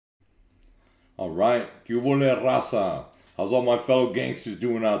All right, que huele raza. How's all my fellow gangsters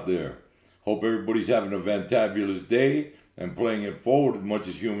doing out there? Hope everybody's having a fantabulous day and playing it forward as much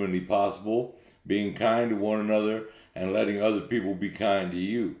as humanly possible, being kind to one another and letting other people be kind to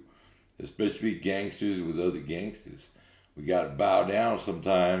you, especially gangsters with other gangsters. We got to bow down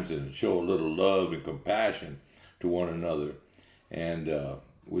sometimes and show a little love and compassion to one another. And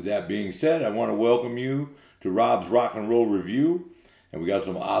with that being said, I want to welcome you to Rob's Rock and Roll Review. And we got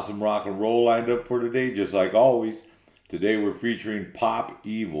some awesome rock and roll lined up for today, just like always. Today we're featuring Pop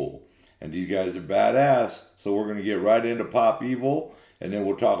Evil. And these guys are badass. So we're going to get right into Pop Evil, and then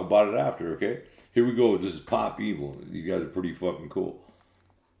we'll talk about it after, okay? Here we go. This is Pop Evil. These guys are pretty fucking cool.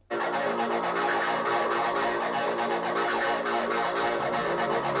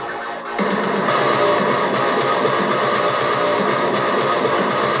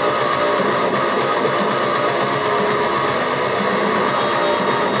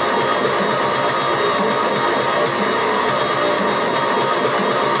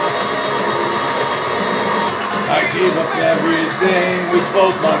 I gave up everything with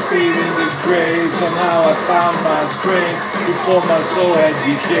both my feet in the grave. Somehow I found my strength before my soul had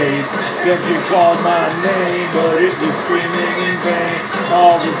decayed. Guess you called my name, but it was screaming in vain.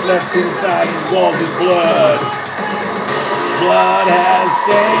 All that's left inside these walls is blood. Blood has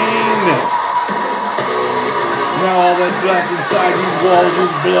stained. Now all that's left inside these walls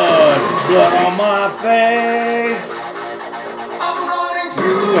is blood. Blood on my face. I'm running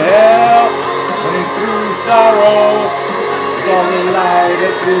through hell. Running through sorrow, saw the light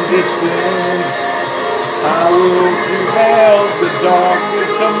at the distance. I will prevail the darkness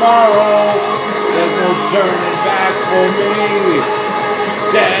tomorrow. There's no turning back for me.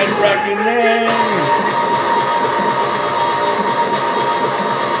 Dead reckoning.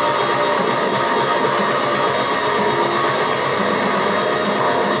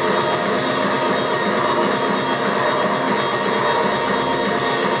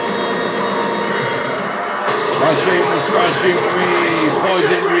 My shame was crushing me,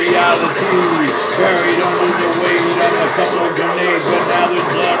 poison reality, buried under the weight of a couple of grenades, but now there's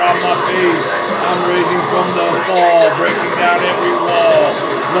blood on my face. I'm raising from the fall, breaking down every wall,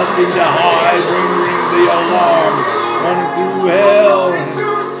 nothing to hide, ringing the alarm, running through hell and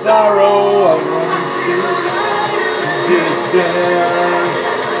sorrow, I'm running through distance.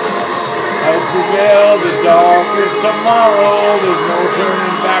 I'll prevail the darkness tomorrow, there's no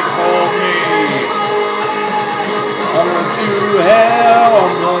turning back for me. I'm running through hell,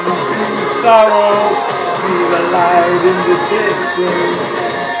 I'm running through sorrow, see the light in the distance.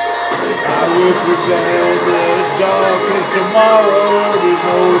 I will prevail the darkness tomorrow, there's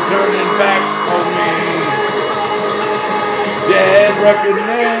no turning back for me. Dead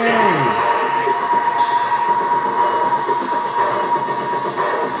reckoning.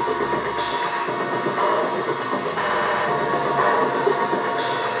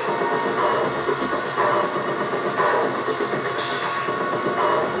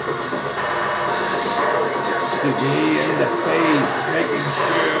 To me in the face, making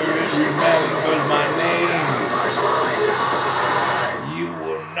sure it remembers my name. You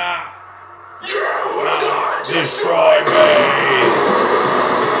will not destroy me.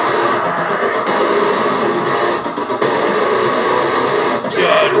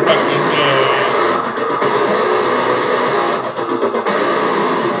 Dead reckoning.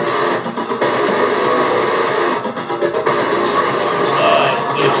 Blood,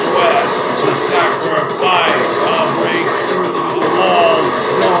 the sweat, the sacrifice. I'll break through the wall,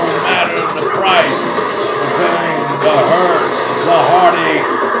 no matter the price. The pain, the hurt, the heartache,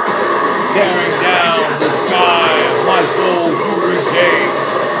 tearing down the sky, my soul to retake.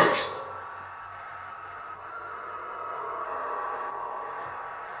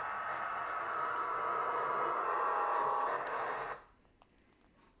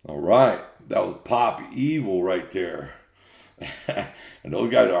 All right, that was Pop Evil right there. And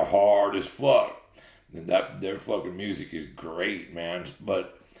those guys are hard as fuck. And their fucking music is great, man.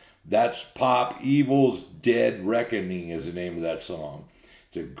 But that's Pop Evil's Dead Reckoning is the name of that song.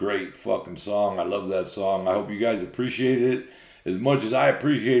 It's a great fucking song. I love that song. I hope you guys appreciate it as much as I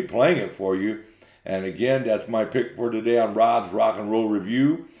appreciate playing it for you. And again, that's my pick for today on Rob's Rock and Roll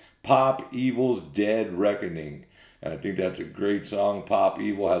Review. Pop Evil's Dead Reckoning. And I think that's a great song. Pop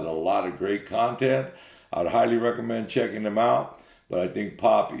Evil has a lot of great content. I'd highly recommend checking them out. But I think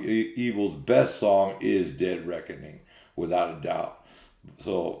Pop Evil's best song is Dead Reckoning, without a doubt.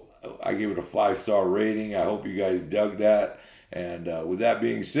 So I give it a 5-star rating. I hope you guys dug that. And with that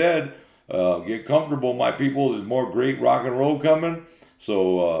being said, get comfortable, my people. There's more great rock and roll coming.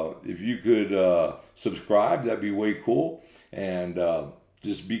 So if you could subscribe, that'd be way cool. And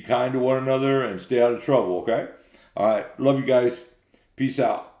just be kind to one another and stay out of trouble, okay? All right. Love you guys. Peace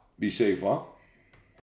out. Be safe, huh?